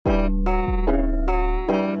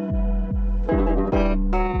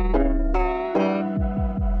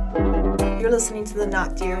listening to The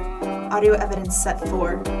Not Dear, Audio Evidence Set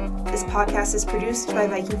 4. This podcast is produced by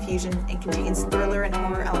Viking Fusion and contains thriller and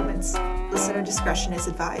horror elements. Listener discretion is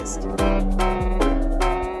advised.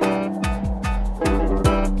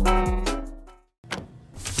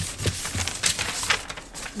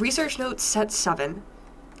 Research notes set 7.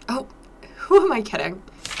 Oh, who am I kidding?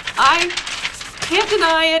 I can't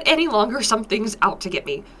deny it any longer. Something's out to get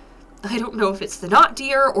me. I don't know if it's the Not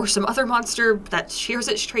Deer or some other monster that shares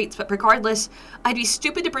its traits, but regardless, I'd be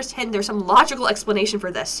stupid to pretend there's some logical explanation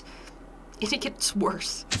for this. And it gets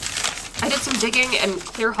worse. I did some digging, and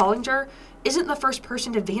Claire Hollinger isn't the first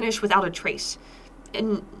person to vanish without a trace.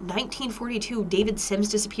 In 1942, David Sims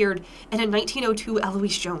disappeared, and in 1902,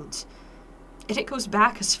 Eloise Jones. And it goes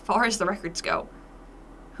back as far as the records go.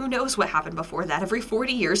 Who knows what happened before that? Every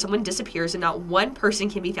 40 years, someone disappears and not one person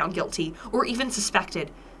can be found guilty or even suspected.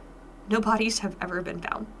 No bodies have ever been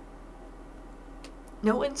found.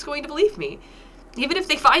 No one's going to believe me. Even if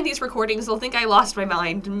they find these recordings, they'll think I lost my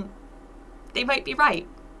mind. And they might be right.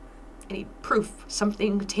 I need proof,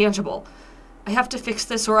 something tangible. I have to fix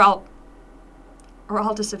this or I'll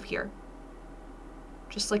disappear.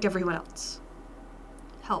 Just like everyone else.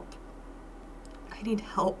 Help. I need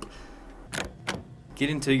help. Get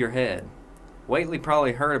into your head. Whately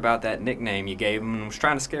probably heard about that nickname you gave him and was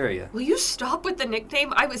trying to scare you. Will you stop with the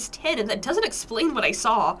nickname? I was 10, and that doesn't explain what I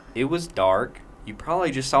saw. It was dark. You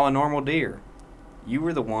probably just saw a normal deer. You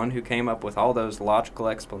were the one who came up with all those logical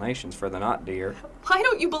explanations for the not deer. Why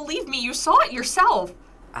don't you believe me? You saw it yourself.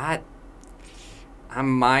 I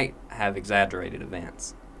might have exaggerated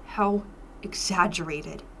events. How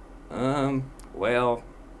exaggerated? Well,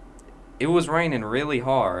 it was raining really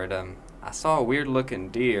hard. I saw a weird-looking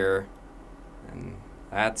deer, and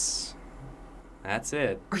that's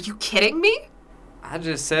it. Are you kidding me? I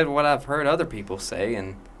just said what I've heard other people say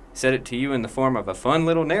and said it to you in the form of a fun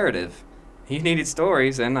little narrative. You needed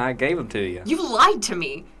stories, and I gave them to you. You lied to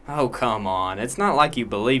me. Oh, come on. It's not like you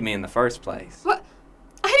believed me in the first place. What?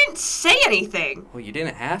 I didn't say anything. Well, you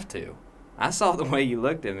didn't have to. I saw the way you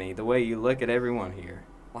looked at me, the way you look at everyone here.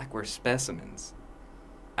 Like we're specimens.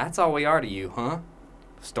 That's all we are to you, huh?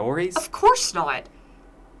 Stories? Of course not.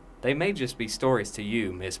 They may just be stories to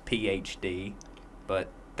you, Miss PhD, but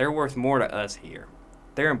they're worth more to us here.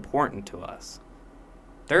 They're important to us.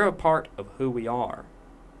 They're a part of who we are.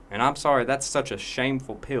 And I'm sorry that's such a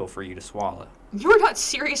shameful pill for you to swallow. You're not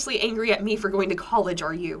seriously angry at me for going to college,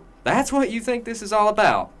 are you? That's what you think this is all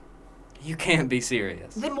about? You can't be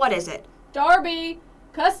serious. Then what is it? Darby,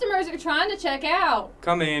 customers are trying to check out.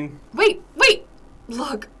 Come in. Wait!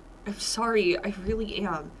 Look, I'm sorry, I really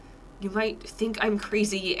am. You might think I'm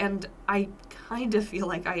crazy, and I kind of feel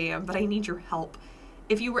like I am, but I need your help.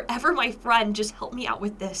 If you were ever my friend, just help me out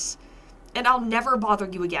with this, and I'll never bother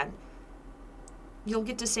you again. You'll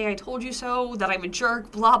get to say I told you so, that I'm a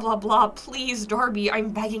jerk, blah, blah, blah. Please, Darby, I'm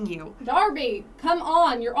begging you. Darby, come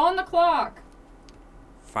on, you're on the clock.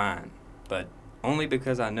 Fine, but only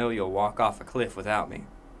because I know you'll walk off a cliff without me.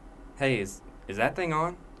 Hey, is that thing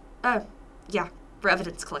on? Yeah, for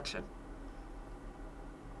evidence collection.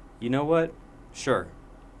 You know what? Sure.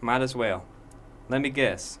 Might as well. Let me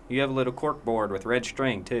guess. You have a little cork board with red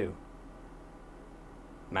string, too.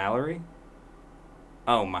 Mallory?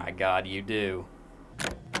 Oh my God, you do.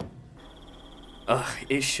 Ugh,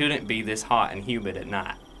 it shouldn't be this hot and humid at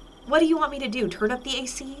night. What do you want me to do, turn up the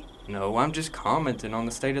AC? No, I'm just commenting on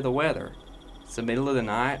the state of the weather. It's the middle of the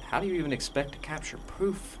night. How do you even expect to capture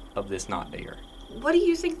proof of this not deer? What do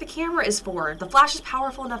you think the camera is for? The flash is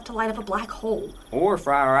powerful enough to light up a black hole. Or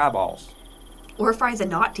fry our eyeballs. Or fry the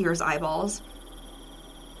not deer's eyeballs.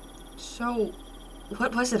 So,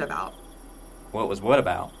 what was it about? What was what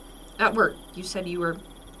about? At work, you said you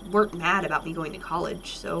weren't mad about me going to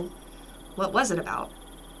college, so what was it about?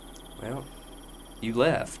 Well, you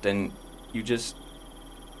left, and you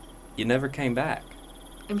never came back.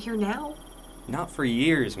 I'm here now. Not for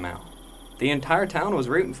years, Mal. The entire town was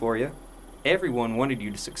rooting for you. Everyone wanted you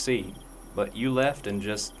to succeed, but you left and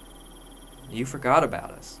you forgot about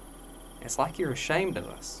us. It's like you're ashamed of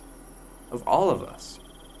us. Of all of us.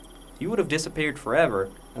 You would have disappeared forever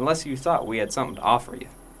unless you thought we had something to offer you.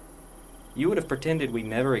 You would have pretended we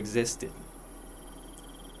never existed.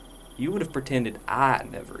 You would have pretended I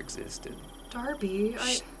never existed. Darby,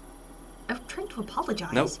 I'm trying to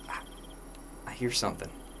apologize. Nope. I hear something.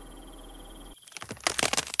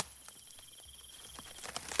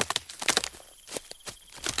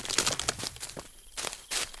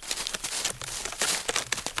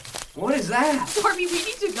 What is that? Darby, we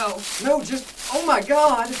need to go. No, oh my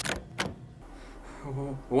God!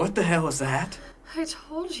 What the hell is that? I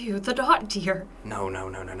told you, the not deer.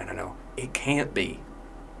 No. It can't be.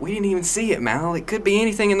 We didn't even see it, Mal. It could be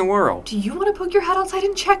anything in the world. Do you want to poke your head outside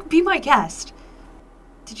and check? Be my guest.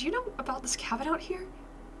 Did you know about this cabin out here?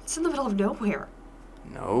 It's in the middle of nowhere.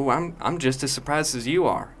 No, I'm just as surprised as you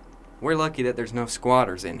are. We're lucky that there's no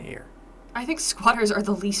squatters in here. I think squatters are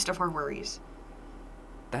the least of our worries.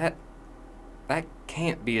 That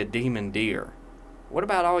can't be a demon deer. What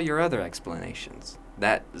about all your other explanations?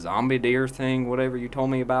 That zombie deer thing, whatever you told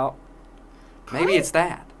me about? Maybe it's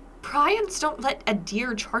that. Prions don't let a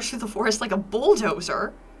deer charge through the forest like a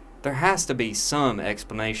bulldozer. There has to be some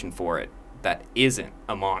explanation for it that isn't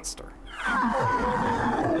a monster.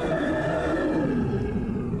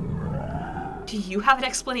 Do you have an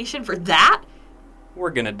explanation for that?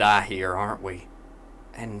 We're gonna die here, aren't we?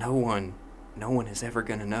 And no one is ever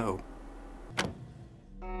gonna know.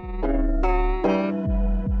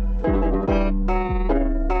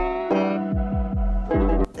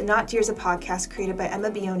 The Not Deer is a podcast created by Emma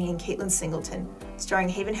Bioni and Caitlin Singleton, starring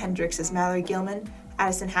Haven Hendricks as Mallory Gilman,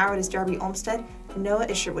 Addison Howard as Darby Olmsted, and Noah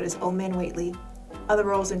Isherwood as Old Man Whately. Other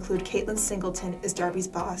roles include Caitlin Singleton as Darby's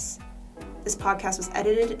boss. This podcast was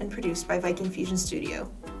edited and produced by Viking Fusion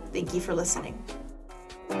Studio. Thank you for listening.